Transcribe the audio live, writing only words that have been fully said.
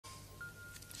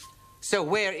So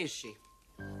where is she?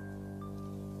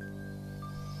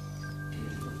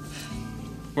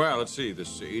 Well, let's see.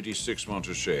 This 86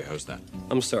 Montrachet. How's that?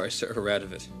 I'm sorry, sir. We're out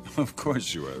of it. Of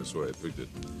course you are. That's why I picked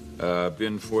it.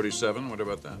 Bin 47. What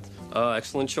about that?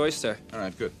 Excellent choice, sir. All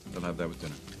right, good. I'll have that with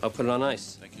dinner. I'll put it on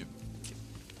ice. Thank you.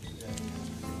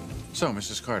 So,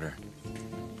 Mrs. Carter,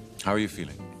 how are you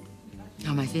feeling?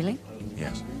 How am I feeling?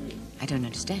 Yes. I don't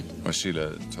understand. Well,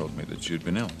 Sheila told me that you'd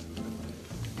been ill.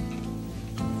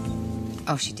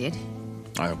 Oh, she did?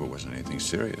 I hope it wasn't anything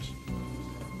serious.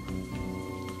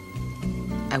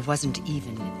 I wasn't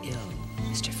even ill,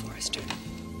 Mr. Forrester.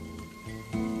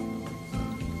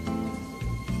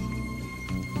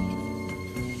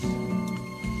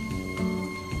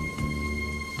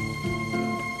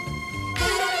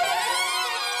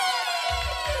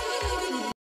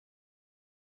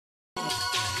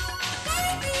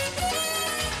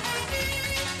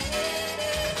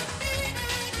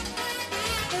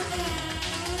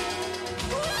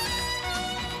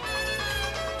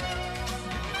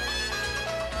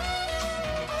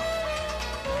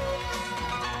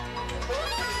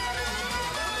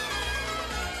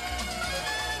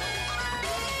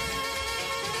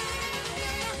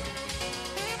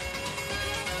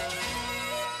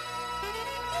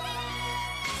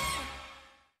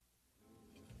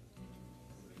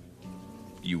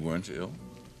 You weren't ill?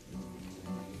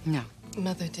 No.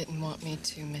 Mother didn't want me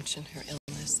to mention her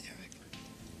illness, Eric.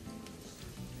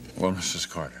 Well, Mrs.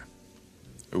 Carter,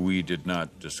 we did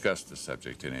not discuss the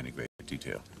subject in any great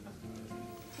detail.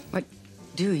 What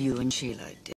do you and Sheila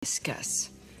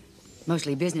discuss?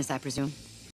 Mostly business, I presume.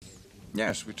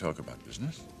 Yes, we talk about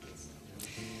business.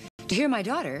 To hear my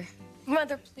daughter...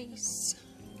 Mother, please.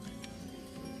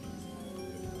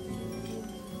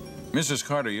 Mrs.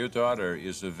 Carter, your daughter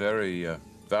is a very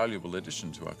valuable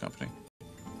addition to our company.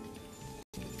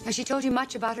 Has she told you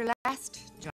much about her last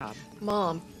job?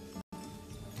 Mom.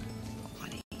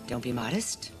 Honey, don't be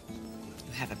modest.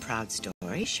 You have a proud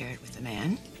story. Share it with the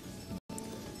man.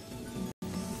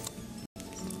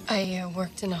 I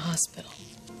worked in a hospital.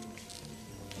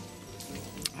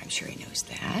 I'm sure he knows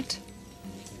that.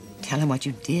 Tell him what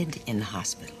you did in the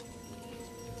hospital.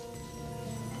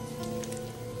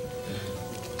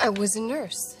 I was a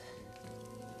nurse.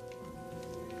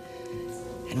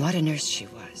 And what a nurse she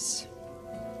was.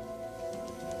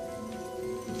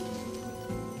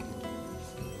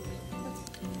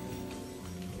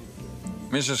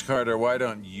 Mrs. Carter, why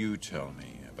don't you tell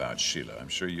me about Sheila? I'm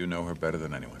sure you know her better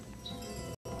than anyone.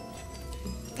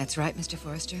 That's right, Mr.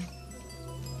 Forrester.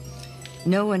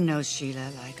 No one knows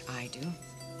Sheila like I do.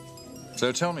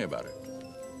 So tell me about her.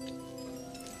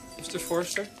 Mr.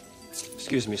 Forrester?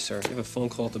 Excuse me, sir. You have a phone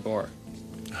call at the bar.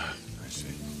 I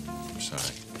see. I'm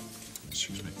sorry.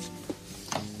 Excuse me.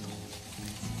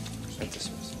 Right this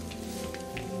way, sir.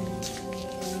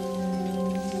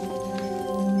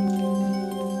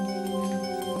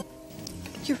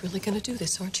 You're really going to do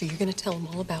this, aren't you? You're going to tell him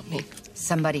all about me.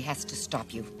 Somebody has to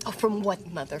stop you. Oh, from what,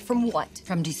 Mother? From what?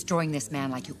 From destroying this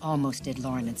man like you almost did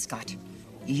Lauren and Scott.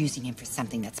 You're using him for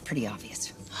something that's pretty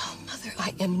obvious. Oh, Mother,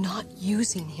 I am not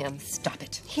using him. Stop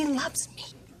it. He loves me.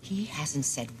 He hasn't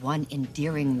said one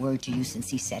endearing word to you since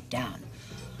he sat down.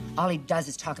 All he does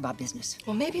is talk about business.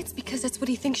 Well, maybe it's because that's what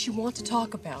he thinks you want to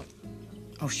talk about.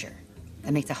 Oh, sure.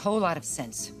 That makes a whole lot of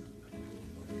sense.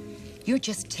 You're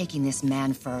just taking this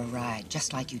man for a ride,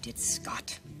 just like you did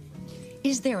Scott.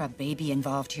 Is there a baby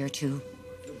involved here, too?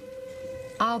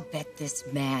 I'll bet this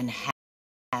man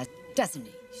has, doesn't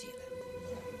he, Sheila?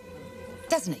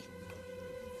 Doesn't he?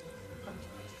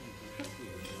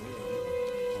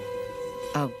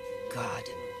 Oh, God.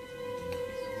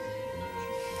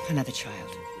 Another child.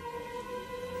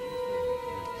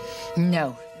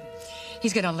 No.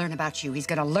 He's gonna learn about you. He's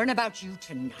gonna learn about you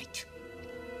tonight.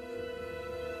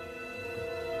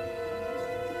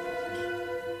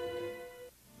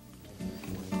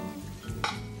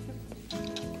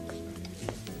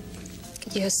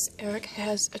 Yes, Eric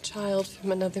has a child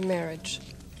from another marriage.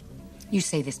 You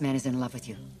say this man is in love with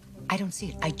you. I don't see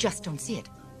it. I just don't see it.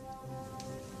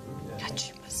 God,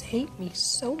 you must hate me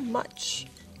so much.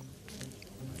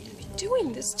 You're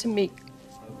doing this to me.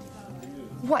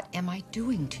 What am I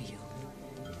doing to you?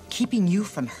 Keeping you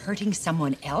from hurting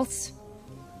someone else?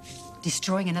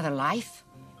 Destroying another life?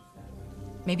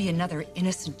 Maybe another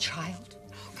innocent child?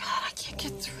 Oh, God, I can't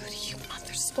get through to you,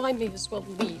 Mother, so I may as well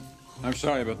leave. I'm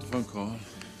sorry about the phone call.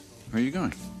 Where are you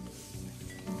going?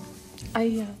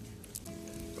 I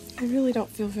really don't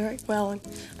feel very well, and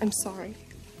I'm sorry.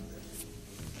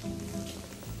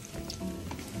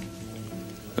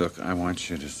 Look, I want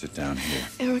you to sit down here.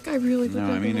 Eric, I really would No,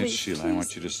 like I mean to it, leave, Sheila. please. I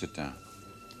want you to sit down.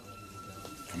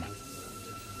 Come on.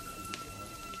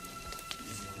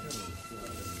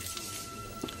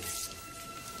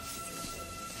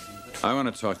 I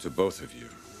want to talk to both of you.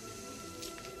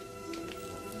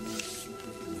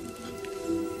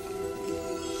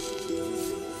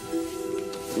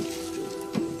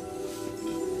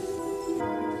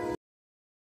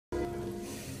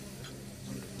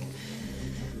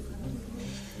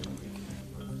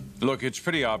 Look, it's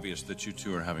pretty obvious that you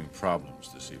two are having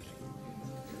problems this evening.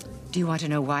 Do you want to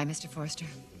know why, Mr. Forrester?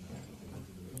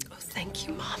 Oh, thank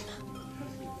you, Mom.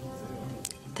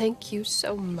 Thank you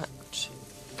so much.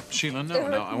 Sheila, no,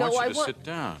 I want you to sit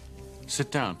down. Sit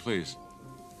down, please.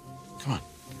 Come on.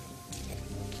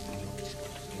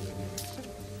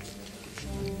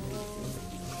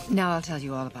 Now I'll tell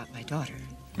you all about my daughter.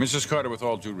 Mrs. Carter, with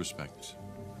all due respect,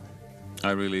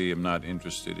 I really am not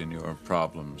interested in your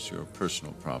problems, your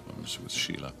personal problems with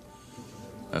Sheila.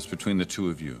 That's between the two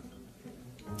of you.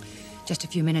 Just a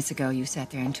few minutes ago, you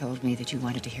sat there and told me that you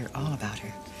wanted to hear all about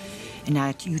her. And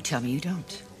now you tell me you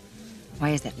don't.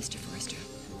 Why is that, Mr. Forrester?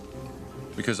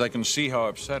 Because I can see how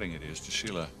upsetting it is to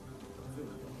Sheila.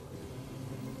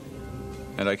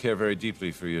 And I care very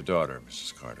deeply for your daughter,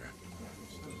 Mrs. Carter.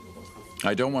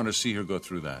 I don't want to see her go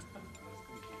through that.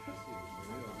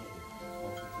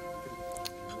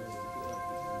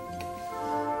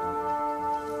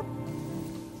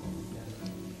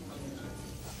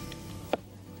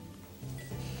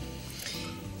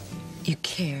 You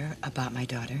care about my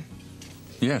daughter?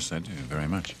 Yes, I do, very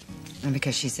much. And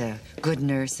because she's a good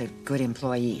nurse, a good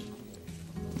employee?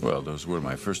 Well, those were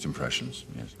my first impressions,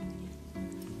 yes.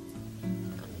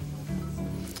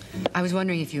 I was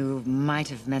wondering if you might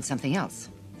have meant something else.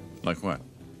 Like what?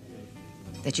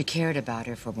 That you cared about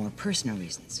her for more personal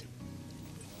reasons.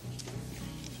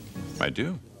 I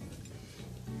do.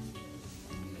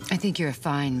 I think you're a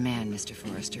fine man, Mr.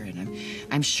 Forrester, and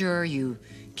I'm sure you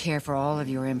care for all of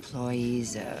your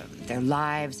employees, their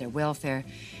lives, their welfare,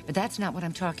 but that's not what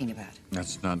I'm talking about.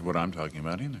 That's not what I'm talking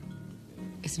about either.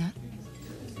 It's not?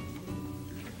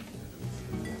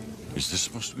 Is this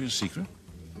supposed to be a secret?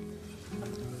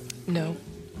 No.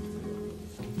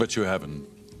 But you haven't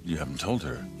told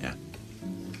her yet.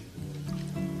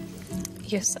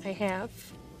 Yes, I have.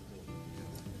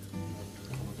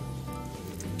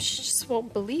 She just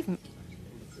won't believe me.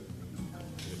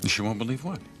 She won't believe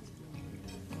what?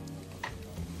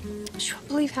 She won't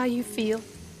believe how you feel.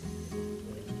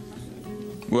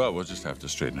 Well, we'll just have to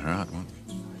straighten her out, won't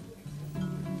we?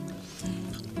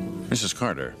 Mrs.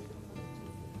 Carter,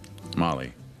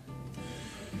 Molly,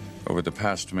 over the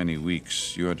past many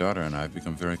weeks, your daughter and I have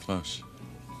become very close.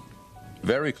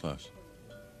 Very close.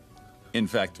 In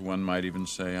fact, one might even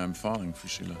say I'm falling for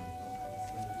Sheila.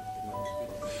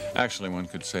 Actually, one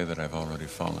could say that I've already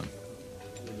fallen.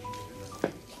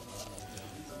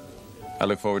 I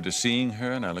look forward to seeing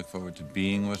her, and I look forward to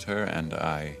being with her, and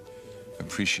I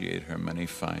appreciate her many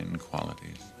fine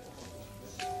qualities.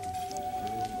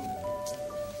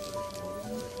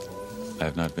 I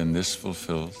have not been this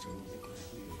fulfilled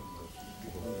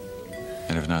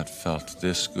and have not felt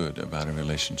this good about a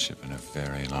relationship in a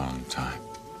very long time.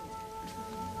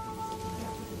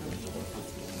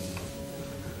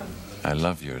 I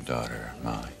love your daughter,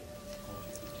 Molly.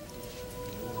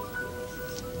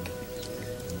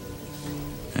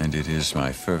 And it is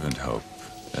my fervent hope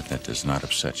that that does not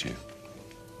upset you.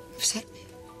 Upset me?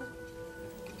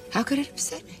 How could it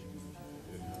upset me?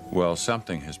 Well,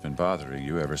 something has been bothering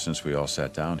you ever since we all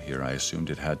sat down here. I assumed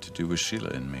it had to do with Sheila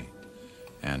and me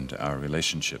and our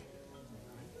relationship.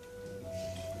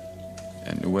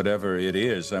 And whatever it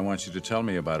is, I want you to tell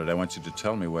me about it. I want you to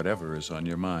tell me whatever is on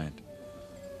your mind.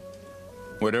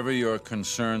 Whatever your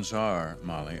concerns are,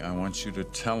 Molly, I want you to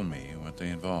tell me what they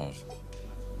involve.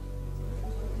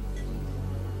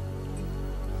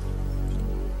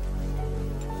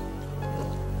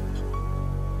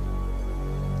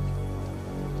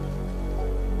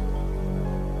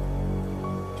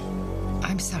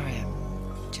 I'm sorry,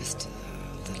 I'm just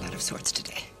a little out of sorts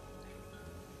today.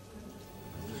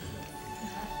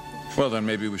 Well, then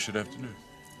maybe we should have dinner.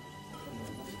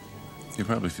 You'll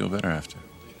probably feel better after.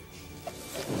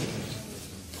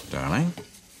 Darling,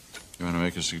 you want to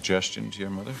make a suggestion to your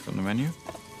mother from the menu?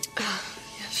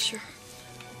 Yeah, sure.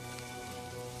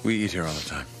 We eat here all the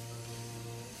time.